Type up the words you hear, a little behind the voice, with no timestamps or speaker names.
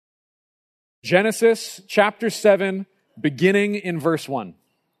Genesis chapter 7, beginning in verse 1.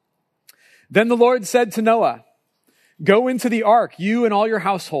 Then the Lord said to Noah, "Go into the ark, you and all your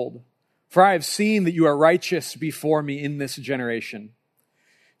household, for I have seen that you are righteous before me in this generation.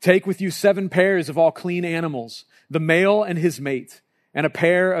 Take with you 7 pairs of all clean animals, the male and his mate, and a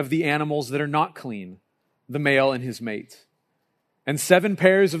pair of the animals that are not clean, the male and his mate. And 7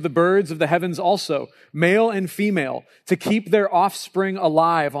 pairs of the birds of the heavens also, male and female, to keep their offspring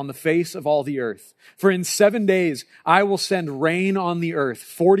alive on the face of all the earth. For in 7 days I will send rain on the earth,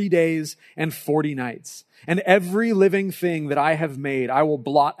 40 days and 40 nights. And every living thing that I have made I will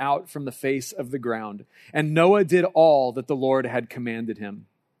blot out from the face of the ground." And Noah did all that the Lord had commanded him.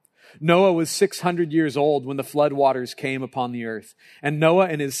 Noah was 600 years old when the flood waters came upon the earth. And Noah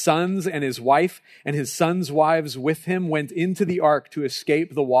and his sons and his wife and his sons' wives with him went into the ark to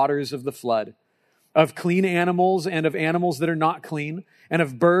escape the waters of the flood. Of clean animals and of animals that are not clean, and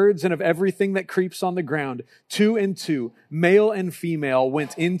of birds and of everything that creeps on the ground, 2 and 2, male and female,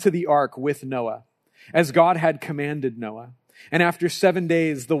 went into the ark with Noah, as God had commanded Noah. And after 7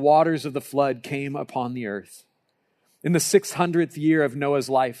 days, the waters of the flood came upon the earth. In the 600th year of Noah's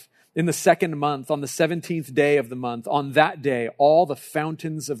life, in the 2nd month, on the 17th day of the month, on that day, all the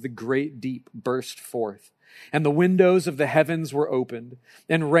fountains of the great deep burst forth, and the windows of the heavens were opened,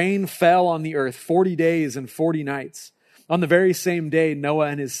 and rain fell on the earth 40 days and 40 nights. On the very same day, Noah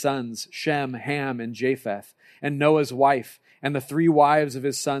and his sons, Shem, Ham, and Japheth, and Noah's wife, and the 3 wives of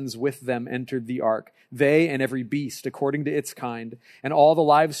his sons with them entered the ark, they and every beast according to its kind, and all the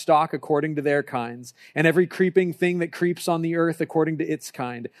livestock according to their kinds, and every creeping thing that creeps on the earth according to its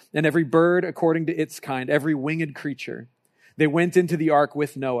kind, and every bird according to its kind, every winged creature. They went into the ark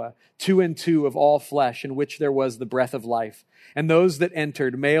with Noah, 2 and 2 of all flesh, in which there was the breath of life. And those that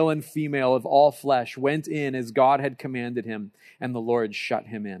entered, male and female of all flesh, went in as God had commanded him, and the Lord shut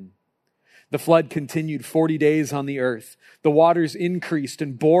him in. The flood continued 40 days on the earth. The waters increased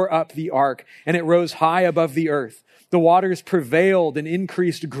and bore up the ark, and it rose high above the earth. The waters prevailed and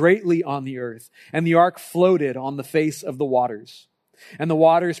increased greatly on the earth, and the ark floated on the face of the waters. And the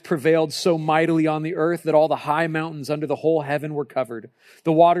waters prevailed so mightily on the earth that all the high mountains under the whole heaven were covered.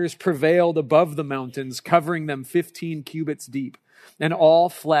 The waters prevailed above the mountains, covering them 15 cubits deep. And all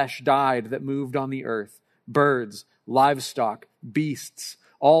flesh died that moved on the earth, birds, livestock, beasts,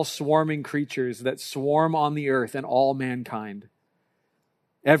 all swarming creatures that swarm on the earth, and all mankind.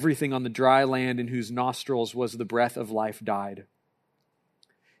 Everything on the dry land in whose nostrils was the breath of life died.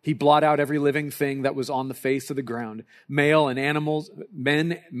 He blotted out every living thing that was on the face of the ground, male and animals,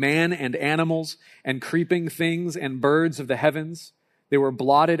 man and animals, and creeping things and birds of the heavens. They were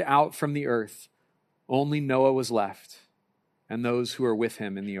blotted out from the earth. Only Noah was left, and those who were with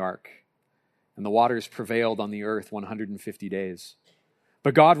him in the ark. And the waters prevailed on the earth 150 days.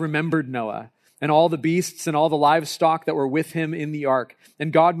 But God remembered Noah and all the beasts and all the livestock that were with him in the ark.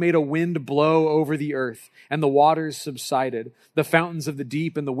 And God made a wind blow over the earth, and the waters subsided. The fountains of the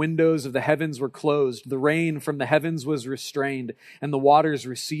deep and the windows of the heavens were closed. The rain from the heavens was restrained, and the waters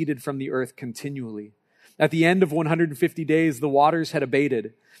receded from the earth continually. At the end of 150 days, the waters had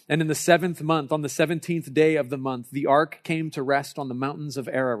abated. And in the 7th month, on the 17th day of the month, the ark came to rest on the mountains of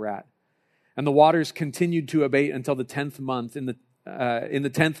Ararat. And the waters continued to abate until the 10th month. In the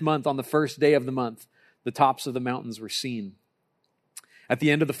 10th month, on the 1st day of the month, the tops of the mountains were seen. At the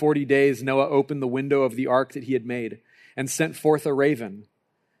end of the 40 days, Noah opened the window of the ark that he had made and sent forth a raven.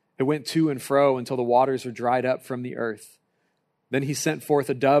 It went to and fro until the waters were dried up from the earth. Then he sent forth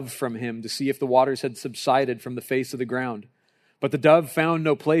a dove from him to see if the waters had subsided from the face of the ground. But the dove found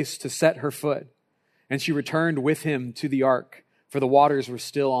no place to set her foot, and she returned with him to the ark, for the waters were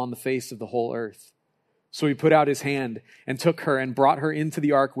still on the face of the whole earth. So he put out his hand and took her and brought her into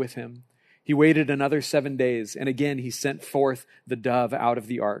the ark with him. He waited another 7 days, and again he sent forth the dove out of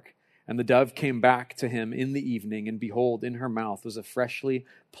the ark. And the dove came back to him in the evening, and behold, in her mouth was a freshly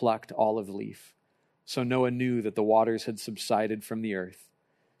plucked olive leaf. So Noah knew that the waters had subsided from the earth.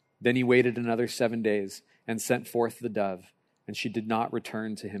 Then he waited another 7 days and sent forth the dove, and she did not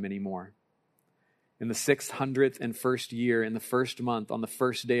return to him anymore. In the 601st year, in the 1st month, on the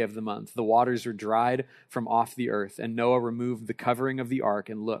 1st day of the month, the waters were dried from off the earth, and Noah removed the covering of the ark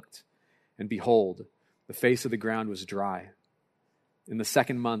and looked, and behold, the face of the ground was dry. In the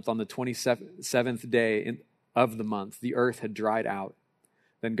 2nd month, on the 27th day of the month, the earth had dried out.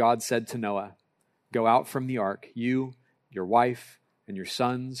 Then God said to Noah, "Go out from the ark, you, your wife, and your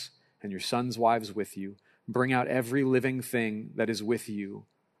sons wives with you. Bring out every living thing that is with you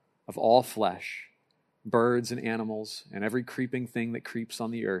of all flesh, birds and animals, and every creeping thing that creeps on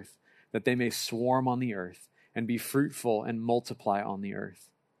the earth, that they may swarm on the earth and be fruitful and multiply on the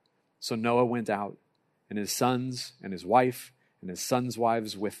earth." So Noah went out, and his sons and his wife and his sons'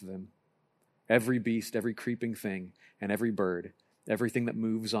 wives with them. Every beast, every creeping thing, and every bird, everything that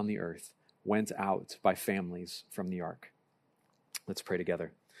moves on the earth, went out by families from the ark. Let's pray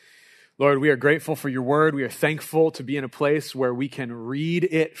together. Lord, we are grateful for your word. We are thankful to be in a place where we can read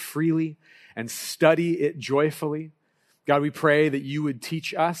it freely and study it joyfully. God, we pray that you would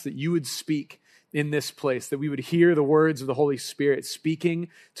teach us, that you would speak in this place, that we would hear the words of the Holy Spirit speaking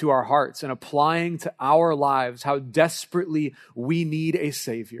to our hearts and applying to our lives how desperately we need a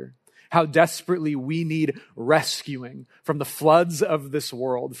Savior, how desperately we need rescuing from the floods of this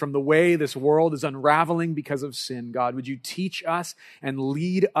world, from the way this world is unraveling because of sin. God, would you teach us and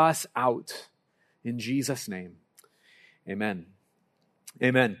lead us out in Jesus' name? Amen.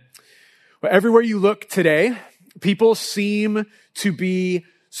 Amen. Well, everywhere you look today, people seem to be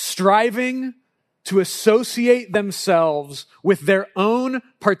striving to associate themselves with their own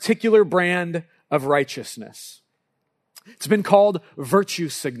particular brand of righteousness. It's been called virtue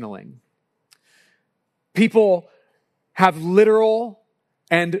signaling. People have literal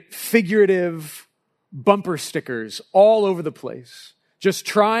and figurative bumper stickers all over the place, just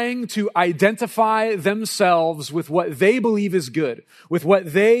trying to identify themselves with what they believe is good, with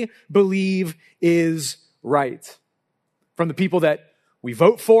what they believe is right. From the people that we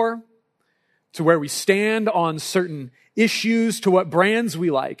vote for, to where we stand on certain issues, to what brands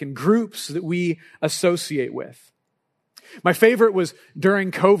we like and groups that we associate with. My favorite was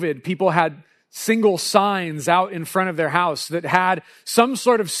during COVID, people had single signs out in front of their house that had some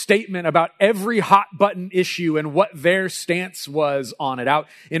sort of statement about every hot button issue and what their stance was on it out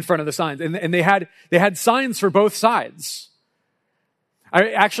in front of the signs. And they had signs for both sides.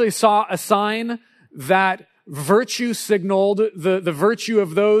 I actually saw a sign that virtue signaled the virtue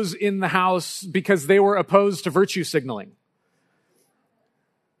of those in the house because they were opposed to virtue signaling.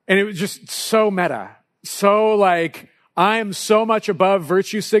 And it was just so meta. So like, I am so much above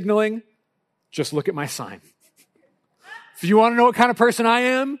virtue signaling. Just look at my sign. If you want to know what kind of person I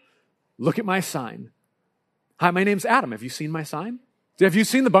am, look at my sign. Hi, my name's Adam. Have you seen my sign? Have you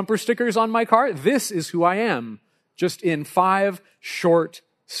seen the bumper stickers on my car? This is who I am, just in 5 short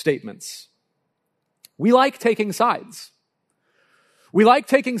statements. We like taking sides. We like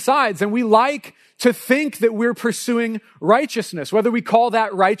taking sides, and we like to think that we're pursuing righteousness, whether we call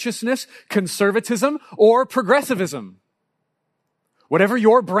that righteousness conservatism or progressivism. Whatever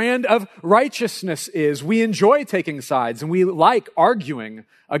your brand of righteousness is, we enjoy taking sides, and we like arguing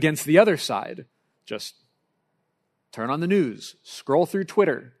against the other side. Just turn on the news, scroll through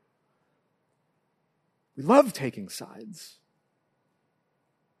Twitter. We love taking sides.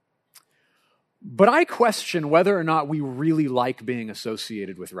 But I question whether or not we really like being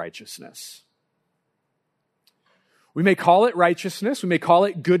associated with righteousness. We may call it righteousness. We may call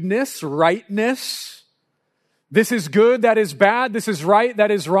it goodness, rightness. This is good, that is bad. This is right,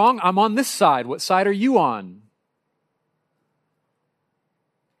 that is wrong. I'm on this side. What side are you on?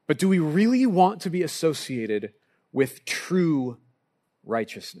 But do we really want to be associated with true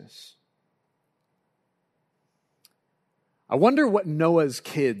righteousness? I wonder what Noah's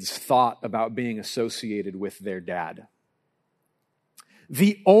kids thought about being associated with their dad.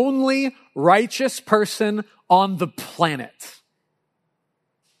 The only righteous person on the planet.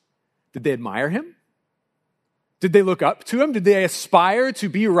 Did they admire him? Did they look up to him? Did they aspire to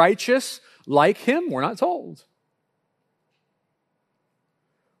be righteous like him? We're not told.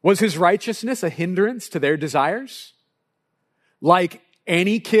 Was his righteousness a hindrance to their desires? Like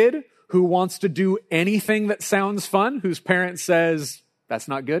any kid who wants to do anything that sounds fun, whose parent says, that's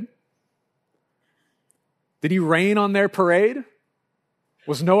not good? Did he rain on their parade?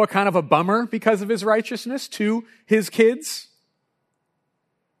 Was Noah kind of a bummer because of his righteousness to his kids?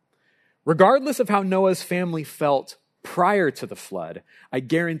 Regardless of how Noah's family felt prior to the flood, I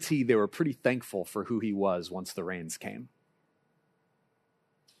guarantee they were pretty thankful for who he was once the rains came.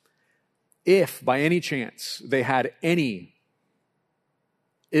 If, by any chance, they had any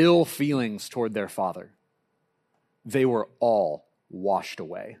ill feelings toward their father, they were all washed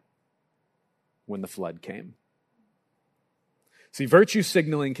away when the flood came. See, virtue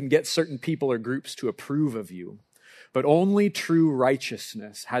signaling can get certain people or groups to approve of you, but only true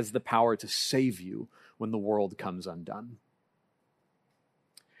righteousness has the power to save you when the world comes undone.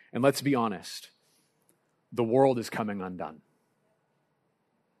 And let's be honest, the world is coming undone.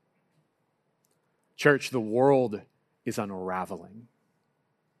 Church, the world is unraveling.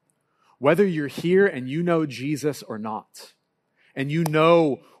 Whether you're here and you know Jesus or not, and you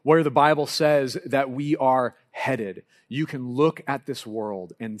know where the Bible says that we are headed, you can look at this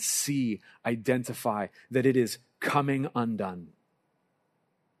world and see, identify that it is coming undone.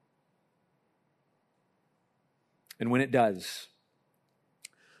 And when it does,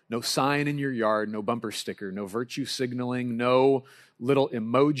 no sign in your yard, no bumper sticker, no virtue signaling, no little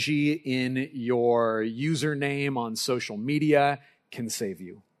emoji in your username on social media can save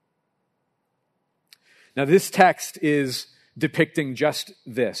you. Now, this text is depicting just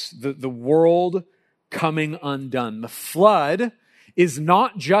this, the world coming undone. The flood is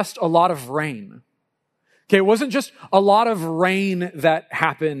not just a lot of rain. Okay, it wasn't just a lot of rain that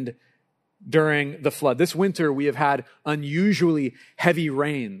happened during the flood. This winter, we have had unusually heavy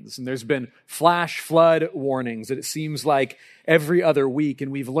rains, and there's been flash flood warnings that it seems like every other week,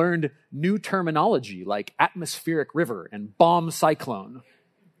 and we've learned new terminology like atmospheric river and bomb cyclone,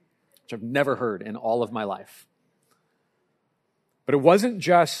 which I've never heard in all of my life. But it wasn't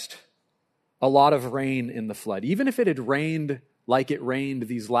just a lot of rain in the flood. Even if it had rained like it rained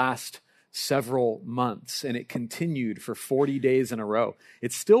these last several months, and it continued for 40 days in a row,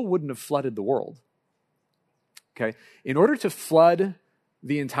 it still wouldn't have flooded the world. Okay? In order to flood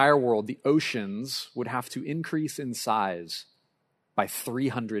the entire world, the oceans would have to increase in size by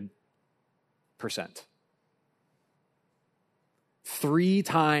 300%. 3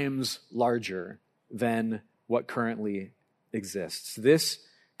 times larger than what currently exists. This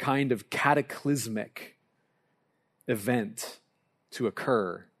kind of cataclysmic event to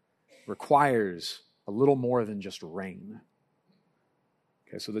occur requires a little more than just rain.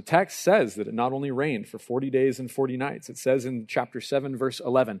 Okay, so the text says that it not only rained for 40 days and 40 nights. It says in chapter 7, verse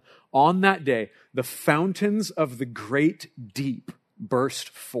 11, on that day, the fountains of the great deep burst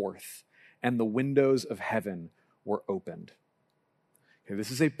forth, and the windows of heaven were opened. Okay,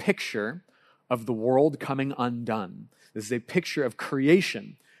 this is a picture of the world coming undone. This is a picture of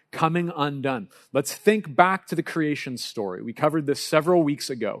creation coming undone. Let's think back to the creation story. We covered this several weeks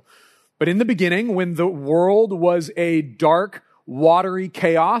ago. But in the beginning, when the world was a dark, watery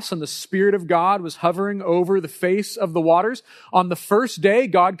chaos and the Spirit of God was hovering over the face of the waters, on the first day,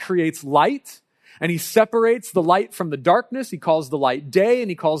 God creates light, and he separates the light from the darkness. He calls the light day, and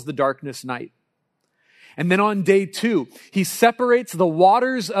he calls the darkness night. And then on day 2, he separates the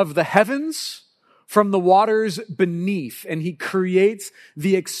waters of the heavens from the waters beneath, and he creates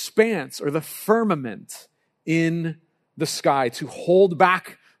the expanse or the firmament in the sky to hold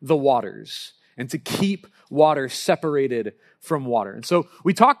back the waters and to keep water separated from water. And so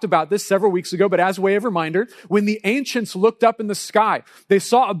we talked about this several weeks ago, but as way of reminder, when the ancients looked up in the sky, they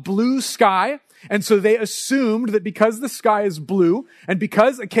saw a blue sky. And so they assumed that because the sky is blue and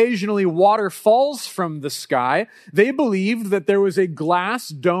because occasionally water falls from the sky, they believed that there was a glass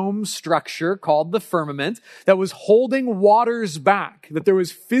dome structure called the firmament that was holding waters back, that there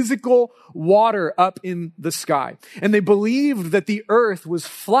was physical water up in the sky. And they believed that the earth was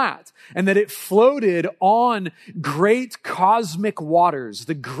flat and that it floated on great cosmic waters,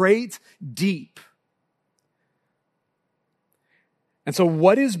 the great deep. And so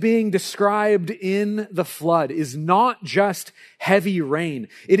what is being described in the flood is not just heavy rain.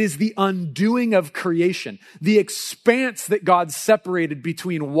 It is the undoing of creation. The expanse that God separated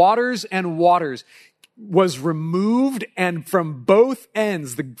between waters and waters was removed, and from both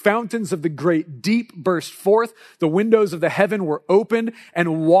ends, the fountains of the great deep burst forth, the windows of the heaven were opened,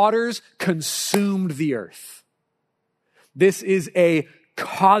 and waters consumed the earth. This is a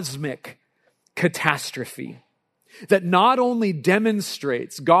cosmic catastrophe that not only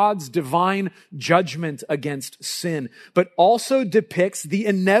demonstrates God's divine judgment against sin, but also depicts the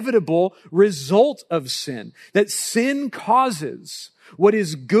inevitable result of sin, that sin causes what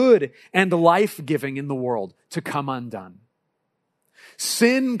is good and life-giving in the world to come undone.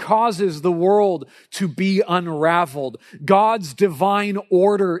 Sin causes the world to be unraveled, God's divine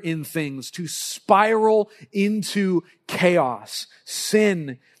order in things to spiral into chaos.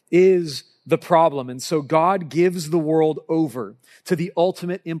 Sin is the problem. And so God gives the world over to the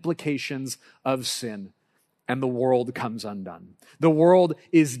ultimate implications of sin, and the world comes undone. The world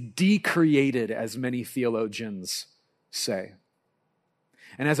is decreated, as many theologians say.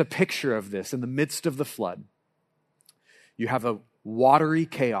 And as a picture of this, in the midst of the flood, you have a watery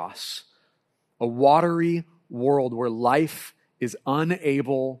chaos, a watery world where life is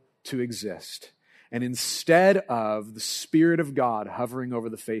unable to exist. And instead of the Spirit of God hovering over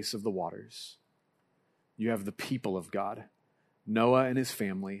the face of the waters, you have the people of God, Noah and his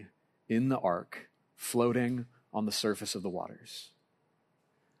family, in the ark, floating on the surface of the waters.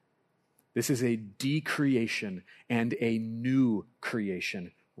 This is a decreation and a new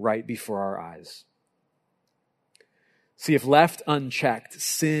creation right before our eyes. See, if left unchecked,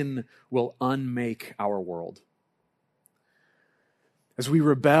 sin will unmake our world. As we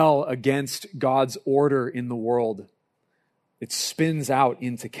rebel against God's order in the world, it spins out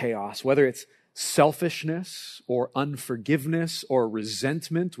into chaos, whether it's selfishness or unforgiveness or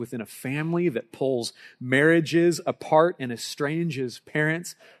resentment within a family that pulls marriages apart and estranges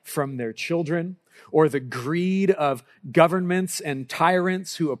parents from their children, or the greed of governments and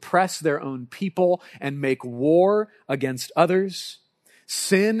tyrants who oppress their own people and make war against others.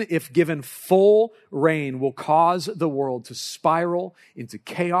 Sin, if given full reign, will cause the world to spiral into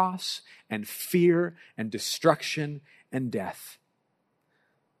chaos and fear and destruction and death.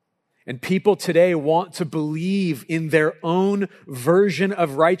 And people today want to believe in their own version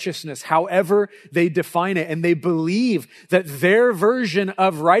of righteousness, however they define it. And they believe that their version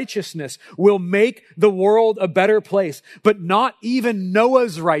of righteousness will make the world a better place. But not even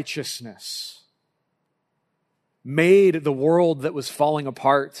Noah's righteousness made the world that was falling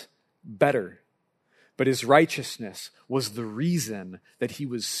apart better. But his righteousness was the reason that he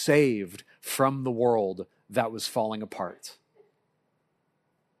was saved from the world that was falling apart.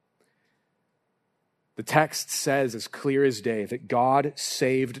 The text says as clear as day that God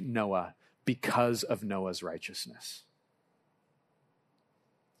saved Noah because of Noah's righteousness.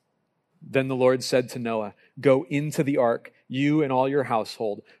 Then the Lord said to Noah, "Go into the ark, you and all your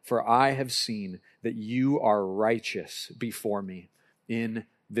household, for I have seen that you are righteous before me in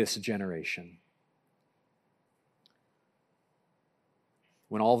this generation."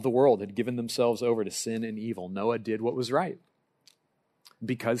 When all of the world had given themselves over to sin and evil, Noah did what was right.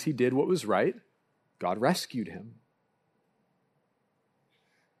 Because he did what was right, God rescued him.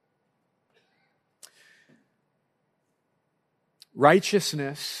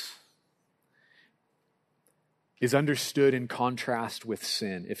 Righteousness is understood in contrast with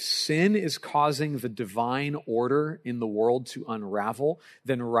sin. If sin is causing the divine order in the world to unravel,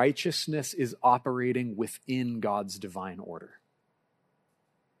 then righteousness is operating within God's divine order.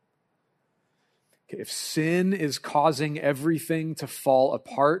 If sin is causing everything to fall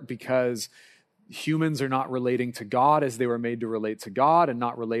apart because humans are not relating to God as they were made to relate to God, and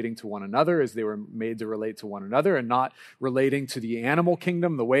not relating to one another as they were made to relate to one another, and not relating to the animal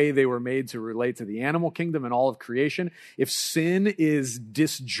kingdom the way they were made to relate to the animal kingdom and all of creation. If sin is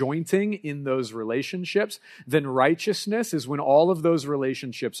disjointing in those relationships, then righteousness is when all of those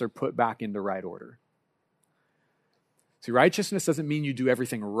relationships are put back into right order. See, righteousness doesn't mean you do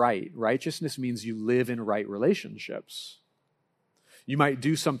everything right. Righteousness means you live in right relationships. You might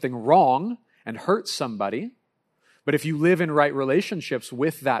do something wrong and hurt somebody, but if you live in right relationships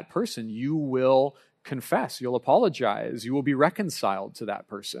with that person, you will confess, you'll apologize, you will be reconciled to that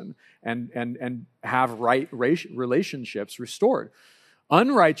person and have right relationships restored.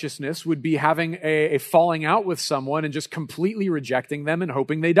 Unrighteousness would be having a falling out with someone and just completely rejecting them and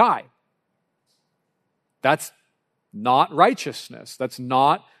hoping they die. That's not righteousness. That's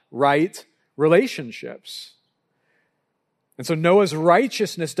not right relationships. And so Noah's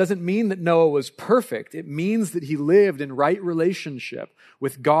righteousness doesn't mean that Noah was perfect. It means that he lived in right relationship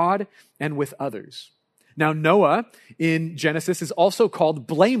with God and with others. Now, Noah in Genesis is also called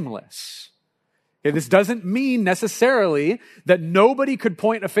blameless. Okay, this doesn't mean necessarily that nobody could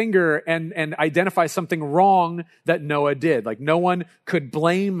point a finger and identify something wrong that Noah did. Like no one could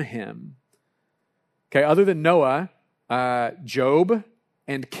blame him. Okay, other than Noah, Job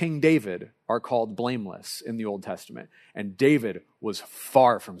and King David are called blameless in the Old Testament. And David was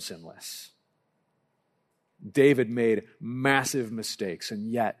far from sinless. David made massive mistakes,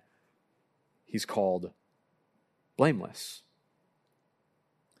 and yet he's called blameless.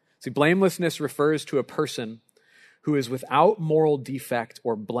 See, blamelessness refers to a person who is without moral defect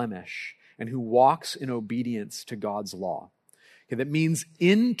or blemish and who walks in obedience to God's law. Okay, that means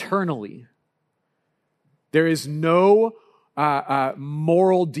internally, there is no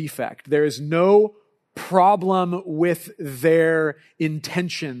moral defect. There is no problem with their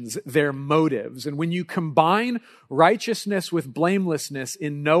intentions, their motives. And when you combine righteousness with blamelessness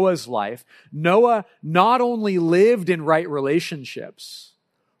in Noah's life, Noah not only lived in right relationships,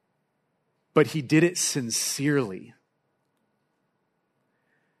 but he did it sincerely.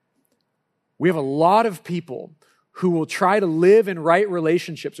 We have a lot of people who will try to live in right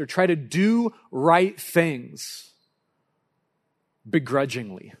relationships or try to do right things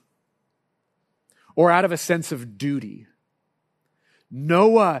begrudgingly or out of a sense of duty.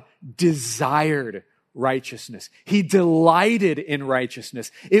 Noah desired righteousness. He delighted in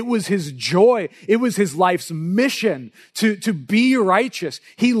righteousness. It was his joy. It was his life's mission to be righteous.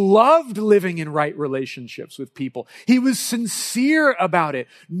 He loved living in right relationships with people. He was sincere about it.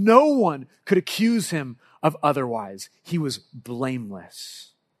 No one could accuse him of otherwise. He was blameless.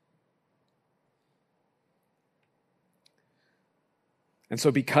 And so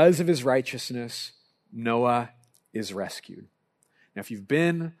because of his righteousness, Noah is rescued. Now, if you've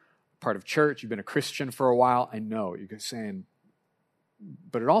been part of church, you've been a Christian for a while. I know you're saying,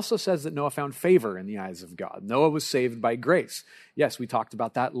 but it also says that Noah found favor in the eyes of God. Noah was saved by grace. Yes, we talked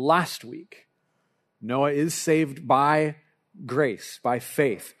about that last week. Noah is saved by grace, by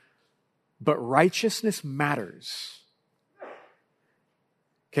faith. But righteousness matters.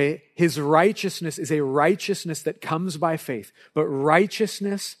 Okay? His righteousness is a righteousness that comes by faith. But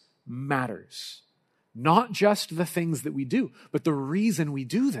righteousness matters. Not just the things that we do, but the reason we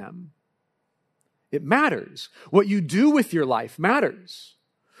do them. It matters. What you do with your life matters.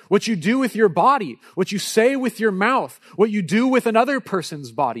 What you do with your body, what you say with your mouth, what you do with another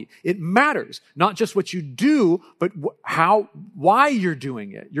person's body, it matters. Not just what you do, but why you're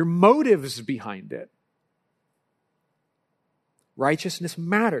doing it, your motives behind it. Righteousness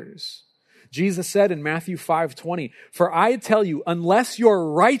matters. Jesus said in Matthew 5:20, "For I tell you, unless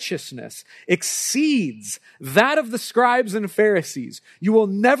your righteousness exceeds that of the scribes and Pharisees, you will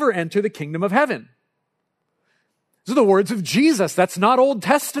never enter the kingdom of heaven." These are the words of Jesus. That's not Old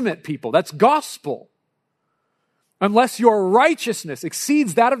Testament, people. That's gospel. Unless your righteousness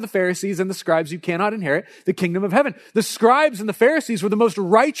exceeds that of the Pharisees and the scribes, you cannot inherit the kingdom of heaven. The scribes and the Pharisees were the most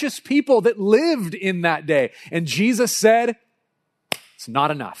righteous people that lived in that day. And Jesus said, it's not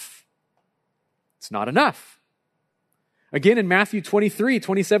enough. It's not enough. Again, in Matthew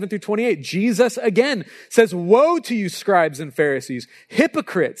 23:27-28, Jesus again says, "Woe to you, scribes and Pharisees,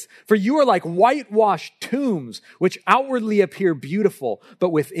 hypocrites, for you are like whitewashed tombs, which outwardly appear beautiful,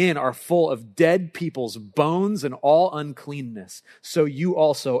 but within are full of dead people's bones and all uncleanness. So you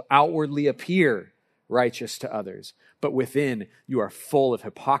also outwardly appear righteous to others, but within you are full of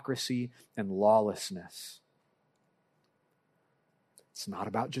hypocrisy and lawlessness." It's not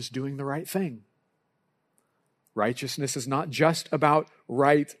about just doing the right thing. Righteousness is not just about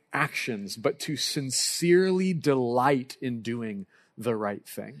right actions, but to sincerely delight in doing the right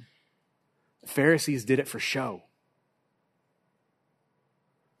thing. The Pharisees did it for show.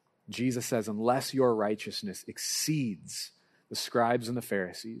 Jesus says, unless your righteousness exceeds the scribes and the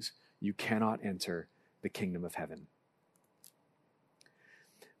Pharisees, you cannot enter the kingdom of heaven.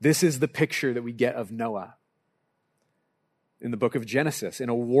 This is the picture that we get of Noah in the book of Genesis. In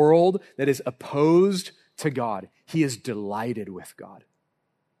a world that is opposed to God, he is delighted with God.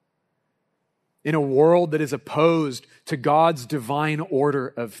 In a world that is opposed to God's divine order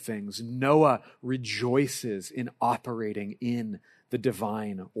of things, Noah rejoices in operating in the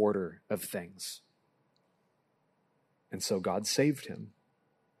divine order of things. And so God saved him.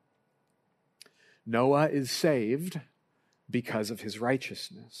 Noah is saved because of his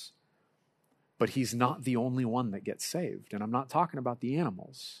righteousness. But he's not the only one that gets saved. And I'm not talking about the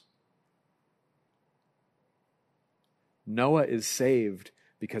animals. Noah is saved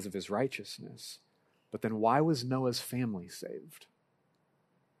because of his righteousness. But then why was Noah's family saved?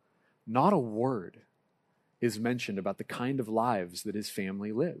 Not a word is mentioned about the kind of lives that his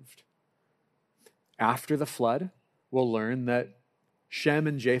family lived. After the flood, we'll learn that Shem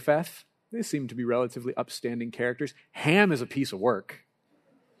and Japheth, they seem to be relatively upstanding characters. Ham is a piece of work.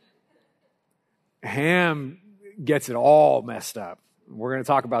 Ham gets it all messed up. We're going to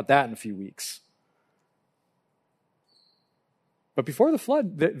talk about that in a few weeks. But before the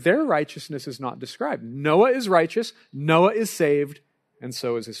flood, their righteousness is not described. Noah is righteous, Noah is saved, and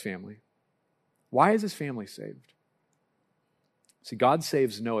so is his family. Why is his family saved? See, God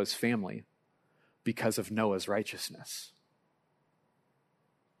saves Noah's family because of Noah's righteousness.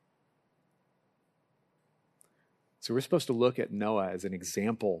 So we're supposed to look at Noah as an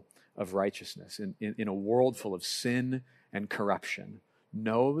example of righteousness in a world full of sin and corruption.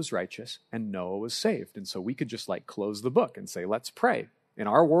 Noah was righteous and Noah was saved. And so we could just close the book and say, let's pray. In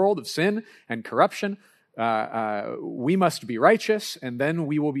our world of sin and corruption, we must be righteous and then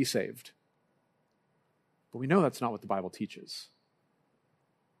we will be saved. But we know that's not what the Bible teaches.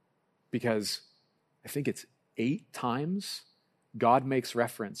 Because I think it's 8 times God makes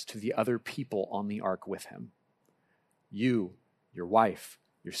reference to the other people on the ark with him. You, your wife,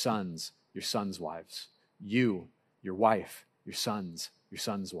 your sons' wives. You, your wife, your sons'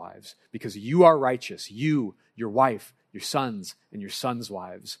 wives. Because you are righteous. You, your wife, your sons, and your sons'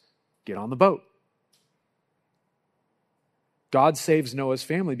 wives. Get on the boat. God saves Noah's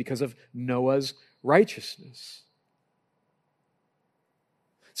family because of Noah's righteousness.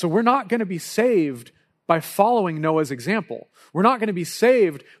 So we're not going to be saved by following Noah's example. We're not going to be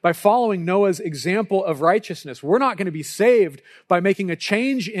saved by following Noah's example of righteousness. We're not going to be saved by making a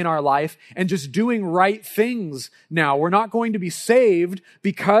change in our life and just doing right things now. We're not going to be saved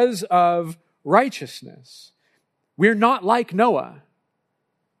because of righteousness. We're not like Noah.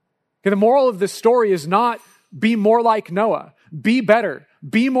 Okay, the moral of this story is not be more like Noah. Be better.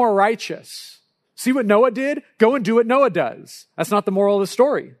 be more righteous. See what Noah did? Go and do what Noah does. That's not the moral of the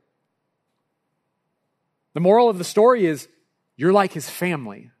story. The moral of the story is you're like his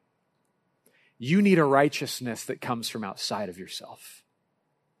family. You need a righteousness that comes from outside of yourself.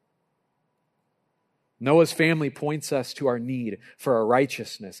 Noah's family points us to our need for a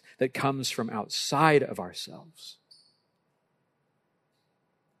righteousness that comes from outside of ourselves.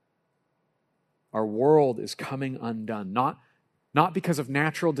 Our world is coming undone, not because of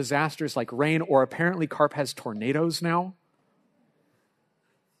natural disasters like rain, or apparently Carp has tornadoes now.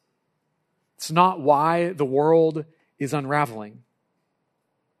 It's not why the world is unraveling.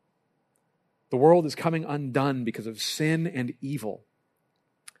 The world is coming undone because of sin and evil.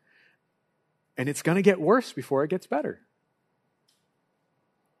 And it's going to get worse before it gets better.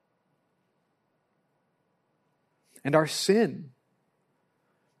 And our sin,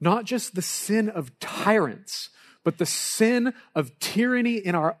 not just the sin of tyrants, but the sin of tyranny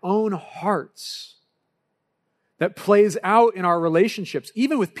in our own hearts that plays out in our relationships,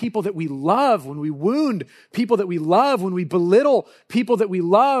 even with people that we love, when we wound people that we love, when we belittle people that we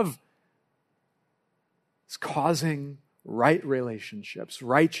love, is causing right relationships,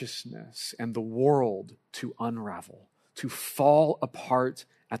 righteousness, and the world to unravel, to fall apart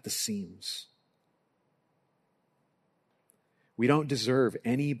at the seams. We don't deserve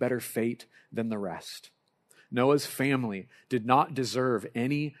any better fate than the rest. Noah's family did not deserve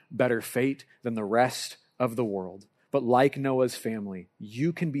any better fate than the rest of the world. But like Noah's family,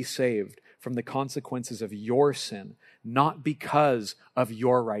 you can be saved from the consequences of your sin, not because of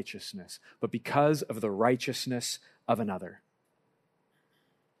your righteousness, but because of the righteousness of another.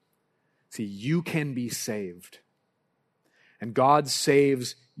 See, you can be saved. And God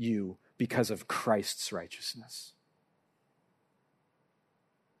saves you because of Christ's righteousness.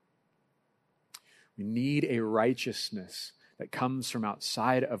 We need a righteousness that comes from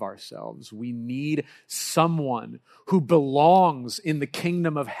outside of ourselves. We need someone who belongs in the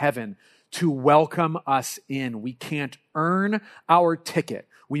kingdom of heaven to welcome us in. We can't earn our ticket.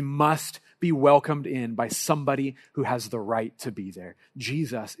 We must be welcomed in by somebody who has the right to be there.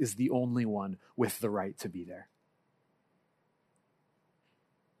 Jesus is the only one with the right to be there.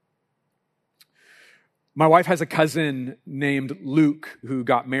 My wife has a cousin named Luke who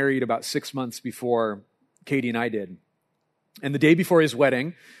got married about 6 months before Katie and I did. And the day before his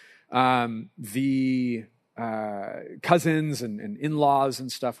wedding, the cousins and in-laws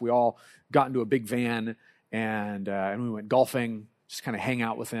and stuff, we all got into a big van and we went golfing, just kind of hang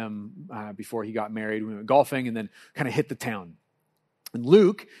out with him before he got married. We went golfing and then kind of hit the town. And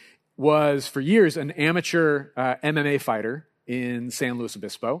Luke was, for years, an amateur MMA fighter in San Luis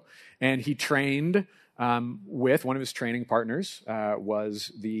Obispo, and he trained with one of his training partners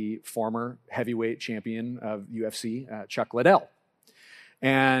was the former heavyweight champion of UFC, Chuck Liddell.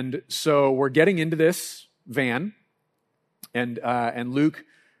 And so we're getting into this van, and Luke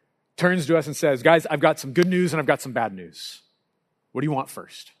turns to us and says, "Guys, I've got some good news and I've got some bad news. What do you want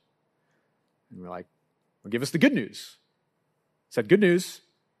first?" And we're like, "Well, give us the good news." He said, "Good news,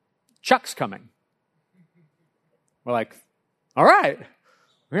 Chuck's coming." We're like, "All right."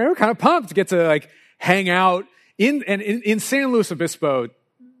 We're kind of pumped to get to hang out in San Luis Obispo.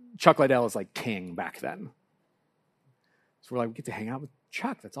 Chuck Liddell is like king back then. So we're like, we get to hang out with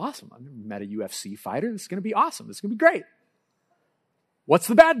Chuck. That's awesome. I've never met a UFC fighter. This is going to be awesome. This is going to be great. What's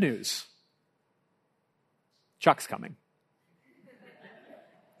the bad news? Chuck's coming.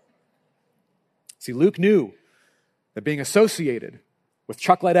 See, Luke knew that being associated with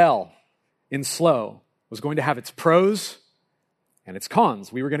Chuck Liddell in SLO was going to have its pros and its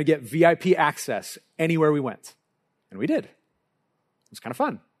cons. We were going to get VIP access anywhere we went. And we did. It was kind of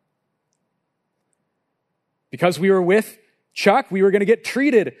fun. Because we were with Chuck, we were going to get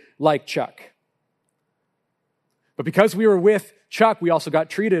treated like Chuck. But because we were with Chuck, we also got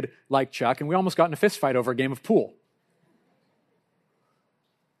treated like Chuck, and we almost got in a fist fight over a game of pool.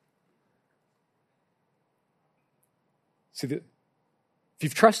 See, if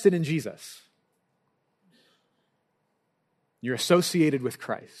you've trusted in Jesus, you're associated with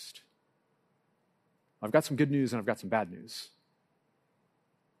Christ. I've got some good news and I've got some bad news.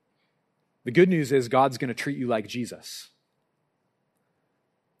 The good news is God's going to treat you like Jesus.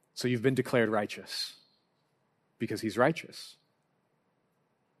 So you've been declared righteous because he's righteous.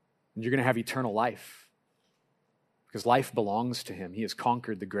 And you're going to have eternal life because life belongs to him. He has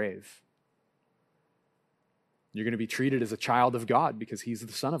conquered the grave. You're going to be treated as a child of God because he's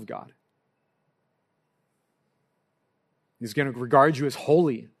the Son of God. He's going to regard you as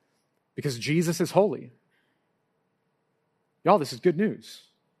holy because Jesus is holy. Y'all, this is good news.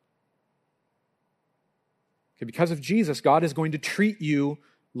 Okay, because of Jesus, God is going to treat you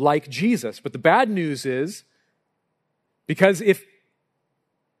like Jesus. But the bad news is, because if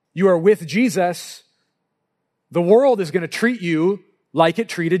you are with Jesus, the world is going to treat you like it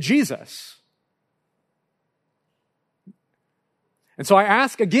treated Jesus. And so I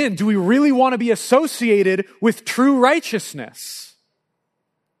ask again, do we really want to be associated with true righteousness?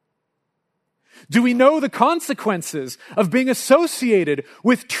 Do we know the consequences of being associated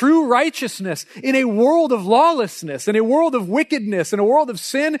with true righteousness in a world of lawlessness, in a world of wickedness, in a world of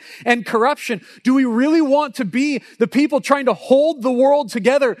sin and corruption? Do we really want to be the people trying to hold the world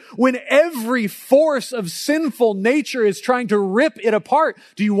together when every force of sinful nature is trying to rip it apart?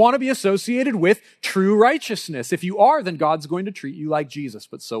 Do you want to be associated with true righteousness? If you are, then God's going to treat you like Jesus,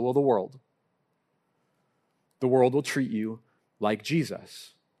 but so will the world. The world will treat you like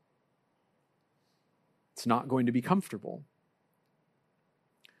Jesus. It's not going to be comfortable.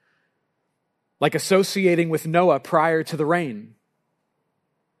 Like associating with Noah prior to the rain.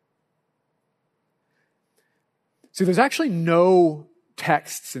 See, there's actually no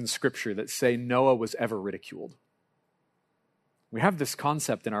texts in Scripture that say Noah was ever ridiculed. We have this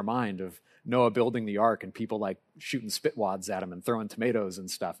concept in our mind of Noah building the ark and people like shooting spit wads at him and throwing tomatoes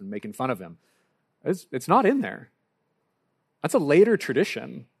and stuff and making fun of him. It's not in there. That's a later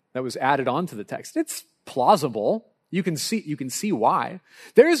tradition that was added onto the text. It's plausible. You can see why.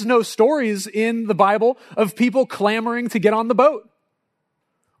 There's no stories in the Bible of people clamoring to get on the boat,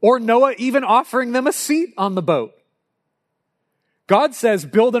 or Noah even offering them a seat on the boat. God says,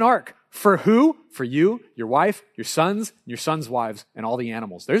 build an ark. For who? For you, your wife, your sons, your sons' wives, and all the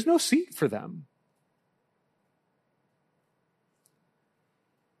animals. There's no seat for them.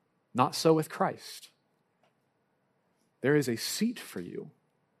 Not so with Christ. There is a seat for you.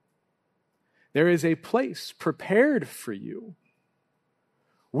 There is a place prepared for you.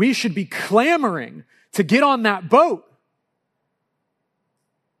 We should be clamoring to get on that boat.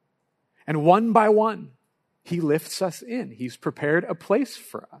 And one by one, he lifts us in. He's prepared a place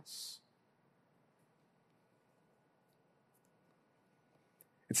for us.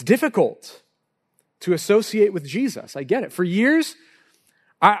 It's difficult to associate with Jesus. I get it. For years,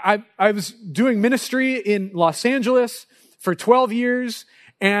 I was doing ministry in Los Angeles for 12 years,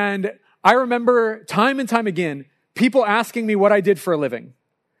 and I remember time and time again, people asking me what I did for a living.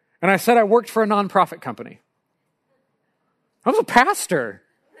 And I said I worked for a nonprofit company. I was a pastor.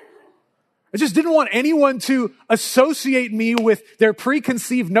 I just didn't want anyone to associate me with their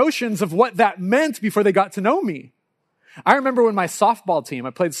preconceived notions of what that meant before they got to know me. I remember when my softball team,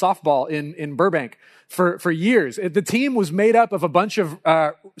 I played softball in Burbank for years. The team was made up of a bunch of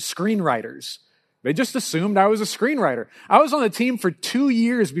screenwriters. They just assumed I was a screenwriter. I was on the team for 2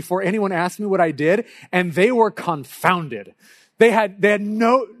 years before anyone asked me what I did, and they were confounded. They had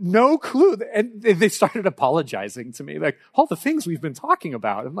no clue, and they started apologizing to me, like, all the things we've been talking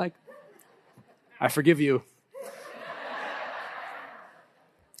about. I'm like, I forgive you.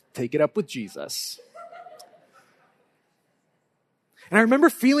 Take it up with Jesus. And I remember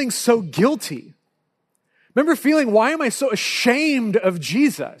feeling so guilty. Remember feeling, why am I so ashamed of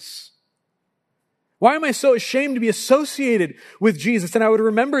Jesus? Why am I so ashamed to be associated with Jesus? And I would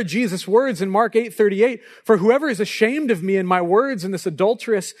remember Jesus' words in Mark 8:38, for whoever is ashamed of me and my words in this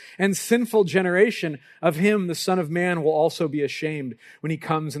adulterous and sinful generation, of him the Son of Man will also be ashamed when he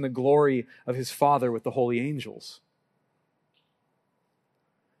comes in the glory of his Father with the holy angels.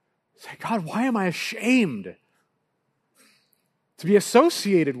 Say, God, why am I ashamed to be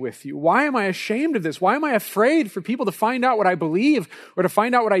associated with you? Why am I ashamed of this? Why am I afraid for people to find out what I believe or to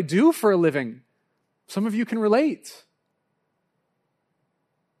find out what I do for a living? Some of you can relate.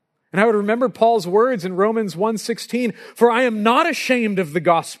 And I would remember Paul's words in Romans 1:16, for I am not ashamed of the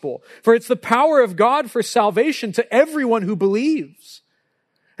gospel, for it's the power of God for salvation to everyone who believes.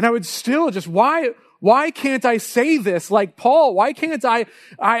 And I would still just, why can't I say this like Paul? Why can't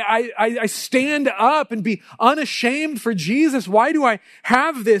I stand up and be unashamed for Jesus? Why do I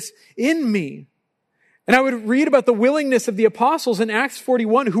have this in me? And I would read about the willingness of the apostles in Acts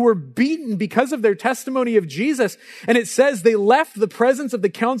 41 who were beaten because of their testimony of Jesus. And it says they left the presence of the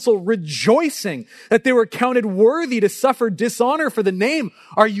council rejoicing that they were counted worthy to suffer dishonor for the name.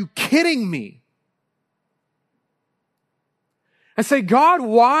 Are you kidding me? I say, God,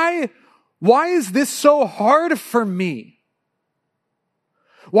 why is this so hard for me?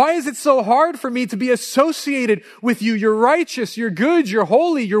 Why is it so hard for me to be associated with you? You're righteous, you're good, you're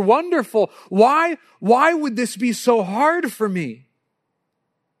holy, you're wonderful. Why would this be so hard for me?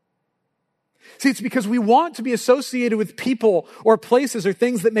 See, it's because we want to be associated with people or places or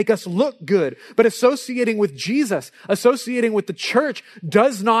things that make us look good. But associating with Jesus, associating with the church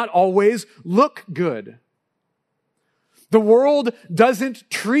does not always look good. The world doesn't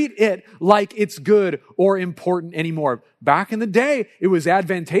treat it like it's good or important anymore. Back in the day, it was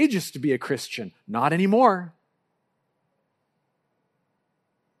advantageous to be a Christian. Not anymore.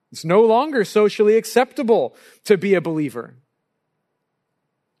 It's no longer socially acceptable to be a believer.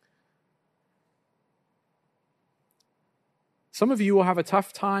 Some of you will have a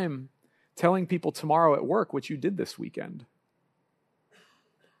tough time telling people tomorrow at work what you did this weekend.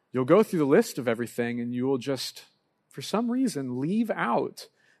 You'll go through the list of everything and you will just, for some reason, leave out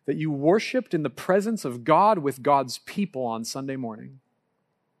that you worshiped in the presence of God with God's people on Sunday morning.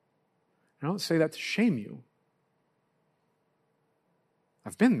 I don't say that to shame you.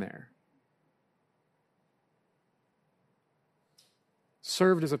 I've been there.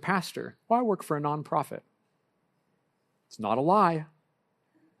 Served as a pastor. Well, I work for a nonprofit. It's not a lie.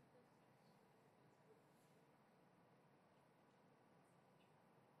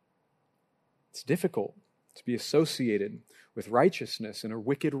 It's difficult to be associated with righteousness in a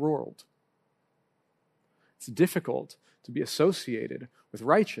wicked world. It's difficult to be associated with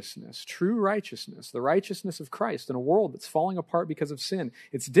righteousness, true righteousness, the righteousness of Christ in a world that's falling apart because of sin.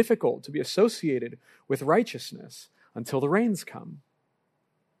 It's difficult to be associated with righteousness until the rains come.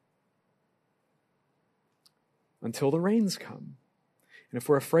 Until the rains come. And if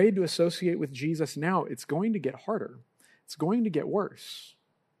we're afraid to associate with Jesus now, it's going to get harder. It's going to get worse.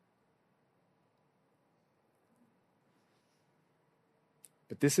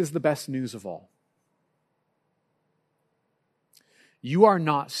 But this is the best news of all. You are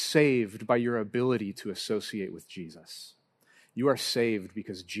not saved by your ability to associate with Jesus. You are saved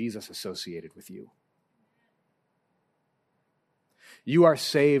because Jesus associated with you. You are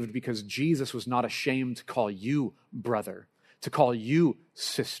saved because Jesus was not ashamed to call you brother, to call you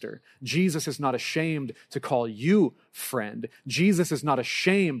sister. Jesus is not ashamed to call you friend. Jesus is not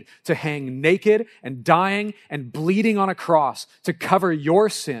ashamed to hang naked and dying and bleeding on a cross to cover your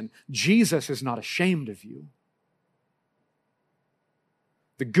sin. Jesus is not ashamed of you.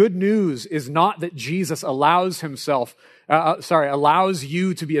 The good news is not that Jesus allows you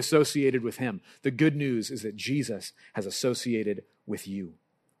to be associated with him. The good news is that Jesus has associated with you.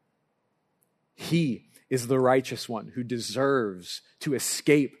 He is the righteous one who deserves to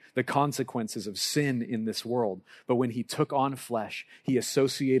escape the consequences of sin in this world. But when he took on flesh, he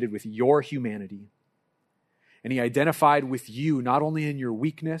associated with your humanity. And he identified with you not only in your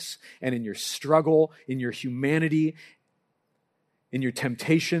weakness and in your struggle, in your humanity, in your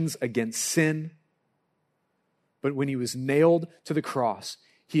temptations against sin, but when he was nailed to the cross,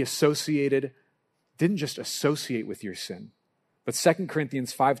 he didn't just associate with your sin, but 2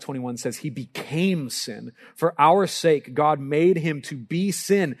 Corinthians 5:21 says he became sin. For our sake, God made him to be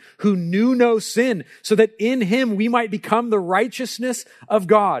sin who knew no sin, so that in him we might become the righteousness of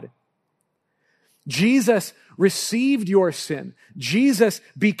God. Jesus received your sin. Jesus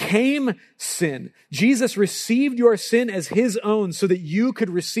became sin. Jesus received your sin as his own so that you could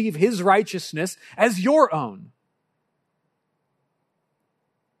receive his righteousness as your own.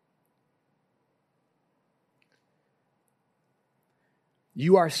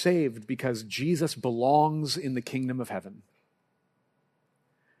 You are saved because Jesus belongs in the kingdom of heaven.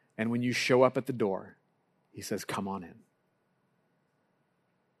 And when you show up at the door, he says, come on in.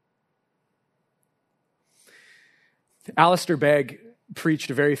 Alistair Begg preached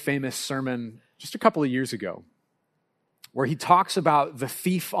a very famous sermon just a couple of years ago where he talks about the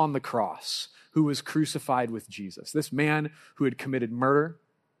thief on the cross who was crucified with Jesus. This man who had committed murder,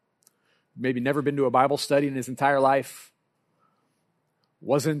 maybe never been to a Bible study in his entire life,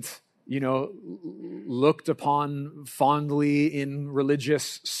 wasn't, looked upon fondly in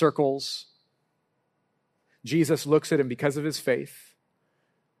religious circles. Jesus looks at him because of his faith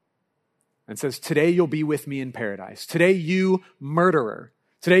and says, today you'll be with me in paradise. Today you, murderer.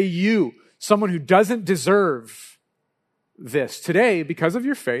 Today you, someone who doesn't deserve this. Today, because of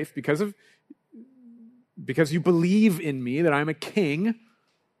your faith, because you believe in me, that I'm a king,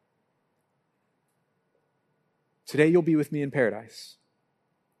 today you'll be with me in paradise.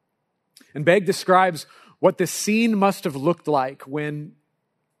 And Begg describes what this scene must have looked like when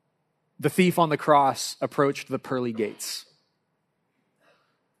the thief on the cross approached the pearly gates.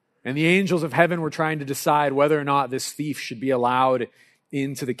 And the angels of heaven were trying to decide whether or not this thief should be allowed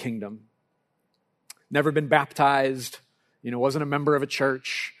into the kingdom. Never been baptized, wasn't a member of a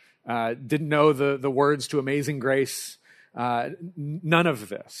church, didn't know the words to Amazing Grace, none of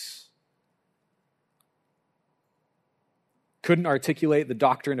this. Couldn't articulate the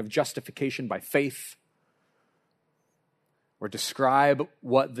doctrine of justification by faith or describe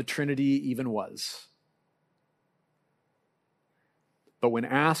what the Trinity even was. But when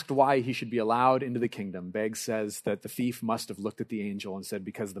asked why he should be allowed into the kingdom, Begg says that the thief must have looked at the angel and said,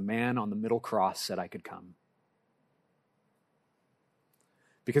 because the man on the middle cross said I could come.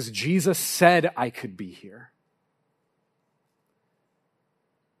 Because Jesus said I could be here.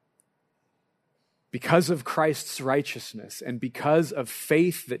 Because of Christ's righteousness and because of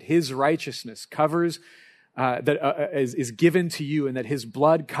faith that his righteousness covers, is given to you and that his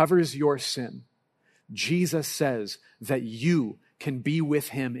blood covers your sin, Jesus says that you can be with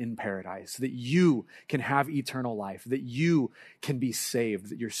him in paradise, that you can have eternal life, that you can be saved,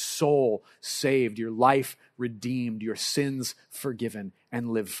 that your soul saved, your life redeemed, your sins forgiven,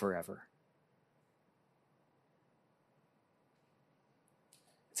 and live forever.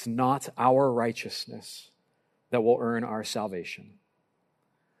 It's not our righteousness that will earn our salvation.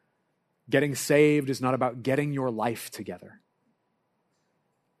 Getting saved is not about getting your life together.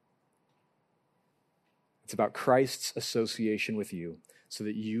 It's about Christ's association with you so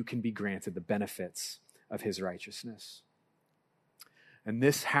that you can be granted the benefits of his righteousness. And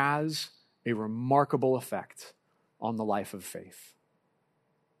this has a remarkable effect on the life of faith.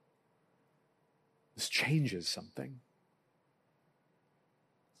 This changes something.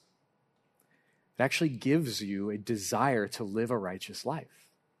 It actually gives you a desire to live a righteous life.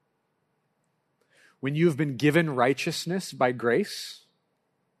 When you have been given righteousness by grace,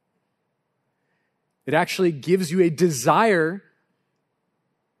 it actually gives you a desire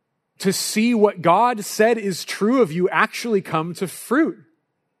to see what God said is true of you actually come to fruit.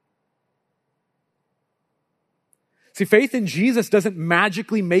 See, faith in Jesus doesn't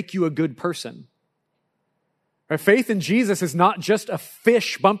magically make you a good person. Right? Faith in Jesus is not just a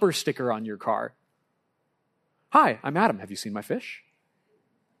fish bumper sticker on your car. Hi, I'm Adam. Have you seen my fish?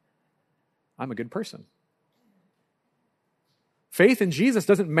 I'm a good person. Faith in Jesus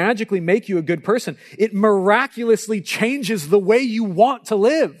doesn't magically make you a good person. It miraculously changes the way you want to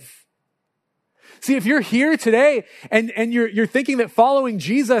live. See, if you're here today and you're thinking that following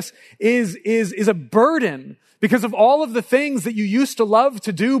Jesus is a burden because of all of the things that you used to love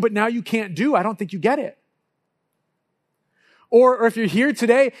to do, but now you can't do, I don't think you get it. Or if you're here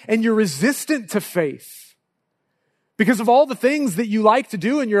today and you're resistant to faith because of all the things that you like to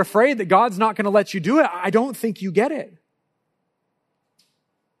do and you're afraid that God's not going to let you do it, I don't think you get it.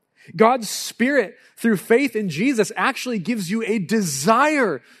 God's Spirit, through faith in Jesus, actually gives you a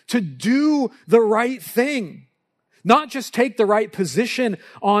desire to do the right thing. Not just take the right position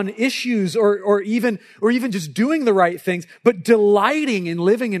on issues or even just doing the right things, but delighting in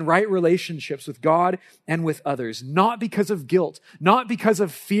living in right relationships with God and with others. Not because of guilt, not because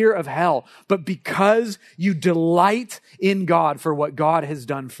of fear of hell, but because you delight in God for what God has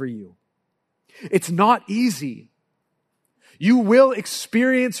done for you. It's not easy. You will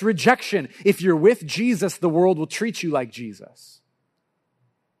experience rejection. If you're with Jesus, the world will treat you like Jesus.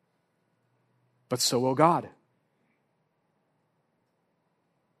 But so will God.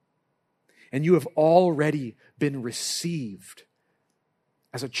 And you have already been received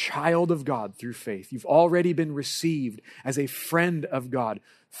as a child of God through faith. You've already been received as a friend of God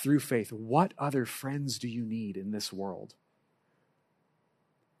through faith. What other friends do you need in this world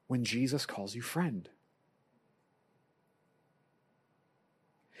when Jesus calls you friend?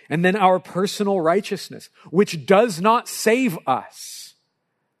 And then our personal righteousness, which does not save us,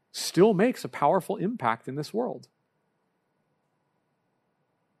 still makes a powerful impact in this world.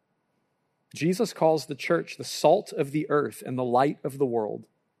 Jesus calls the church the salt of the earth and the light of the world.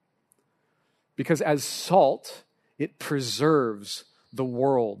 Because as salt, it preserves the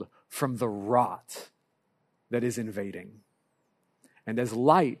world from the rot that is invading. And as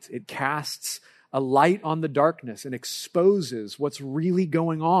light, it casts a light on the darkness and exposes what's really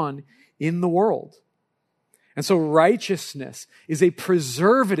going on in the world. And so righteousness is a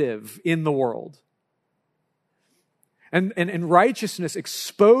preservative in the world. And righteousness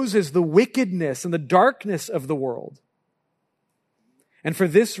exposes the wickedness and the darkness of the world. And for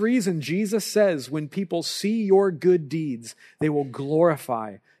this reason, Jesus says, when people see your good deeds, they will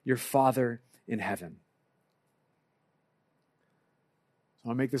glorify your Father in heaven.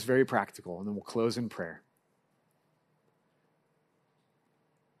 So I'll make this very practical, and then we'll close in prayer.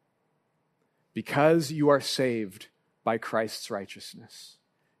 Because you are saved by Christ's righteousness,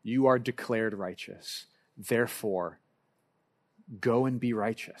 you are declared righteous. Therefore, go and be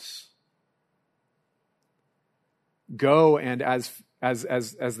righteous. Go and, as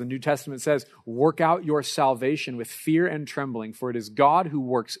the New Testament says, work out your salvation with fear and trembling, for it is God who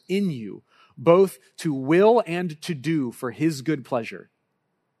works in you, both to will and to do for his good pleasure.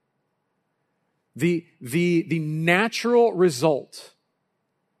 The natural result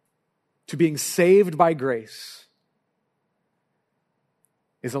to being saved by grace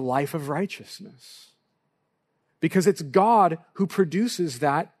is a life of righteousness. Because it's God who produces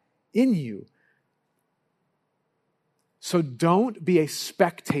that in you. So don't be a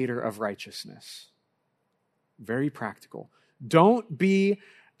spectator of righteousness. Very practical. Don't be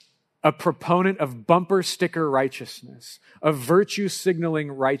a proponent of bumper sticker righteousness, of virtue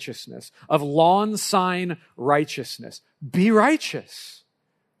signaling righteousness, of lawn sign righteousness. Be righteous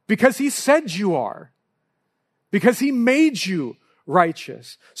because he said you are, because he made you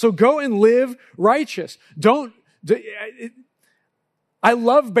righteous. So go and live righteous. I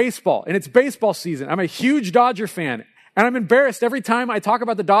love baseball and it's baseball season. I'm a huge Dodger fan and I'm embarrassed every time I talk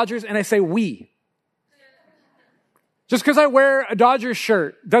about the Dodgers and I say we. Just because I wear a Dodgers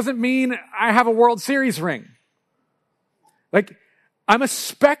shirt doesn't mean I have a World Series ring. Like, I'm a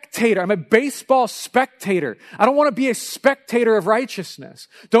spectator. I'm a baseball spectator. I don't want to be a spectator of righteousness.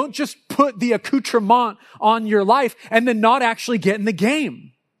 Don't just put the accoutrement on your life and then not actually get in the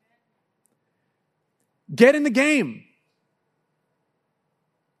game. Get in the game.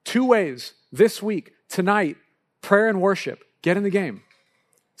 2 ways this week, tonight, prayer and worship. Get in the game.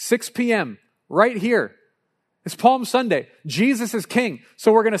 6 p.m. right here. It's Palm Sunday. Jesus is king.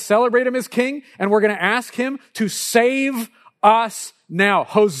 So we're going to celebrate him as king and we're going to ask him to save us now.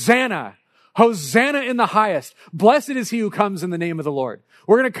 Hosanna. Hosanna in the highest. Blessed is he who comes in the name of the Lord.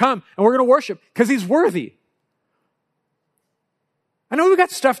 We're going to come and we're going to worship because he's worthy. I know we've got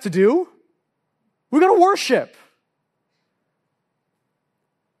stuff to do. We're going to worship.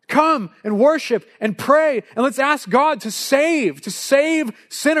 Come and worship and pray and let's ask God to save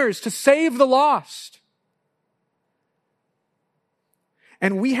sinners, to save the lost.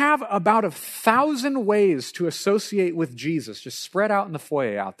 And we have about 1,000 ways to associate with Jesus, just spread out in the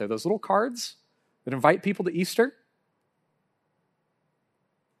foyer out there. Those little cards that invite people to Easter.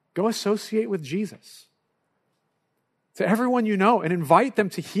 Go associate with Jesus. To everyone you know and invite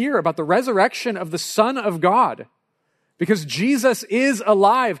them to hear about the resurrection of the Son of God. Because Jesus is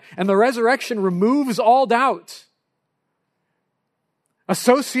alive and the resurrection removes all doubt.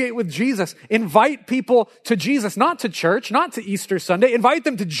 Associate with Jesus. Invite people to Jesus, not to church, not to Easter Sunday. Invite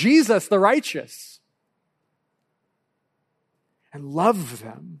them to Jesus, the righteous. And love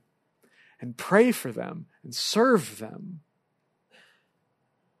them and pray for them and serve them.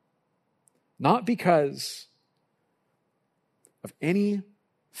 Not because of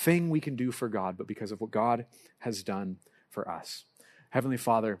anything we can do for God, but because of what God has done for us. Heavenly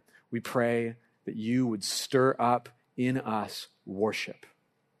Father, we pray that you would stir up in us worship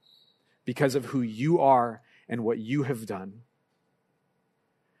because of who you are and what you have done.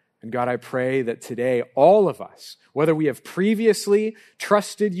 And God, I pray that today, all of us, whether we have previously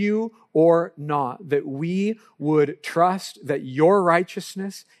trusted you or not, that we would trust that your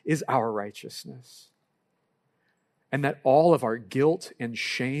righteousness is our righteousness. And that all of our guilt and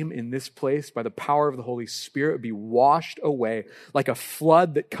shame in this place by the power of the Holy Spirit would be washed away like a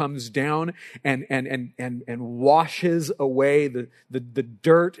flood that comes down and washes away the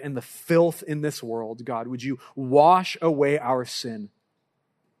dirt and the filth in this world. God, would you wash away our sin?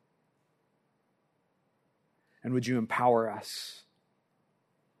 And would you empower us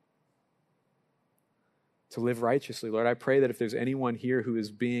to live righteously? Lord, I pray that if there's anyone here who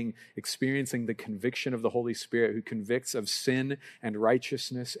is experiencing the conviction of the Holy Spirit, who convicts of sin and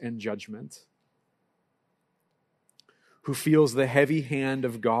righteousness and judgment, who feels the heavy hand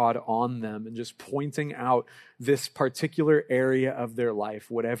of God on them and just pointing out this particular area of their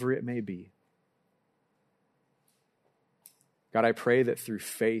life, whatever it may be. God, I pray that through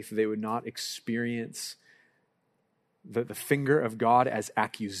faith they would not experience the finger of God as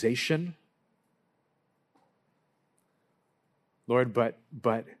accusation, Lord, but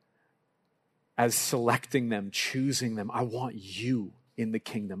as selecting them, choosing them. I want you in the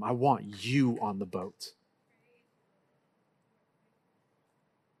kingdom. I want you on the boat.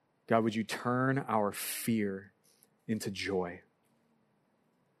 God, would you turn our fear into joy?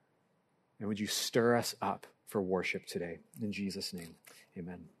 And would you stir us up for worship today? In Jesus' name,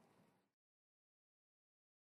 amen.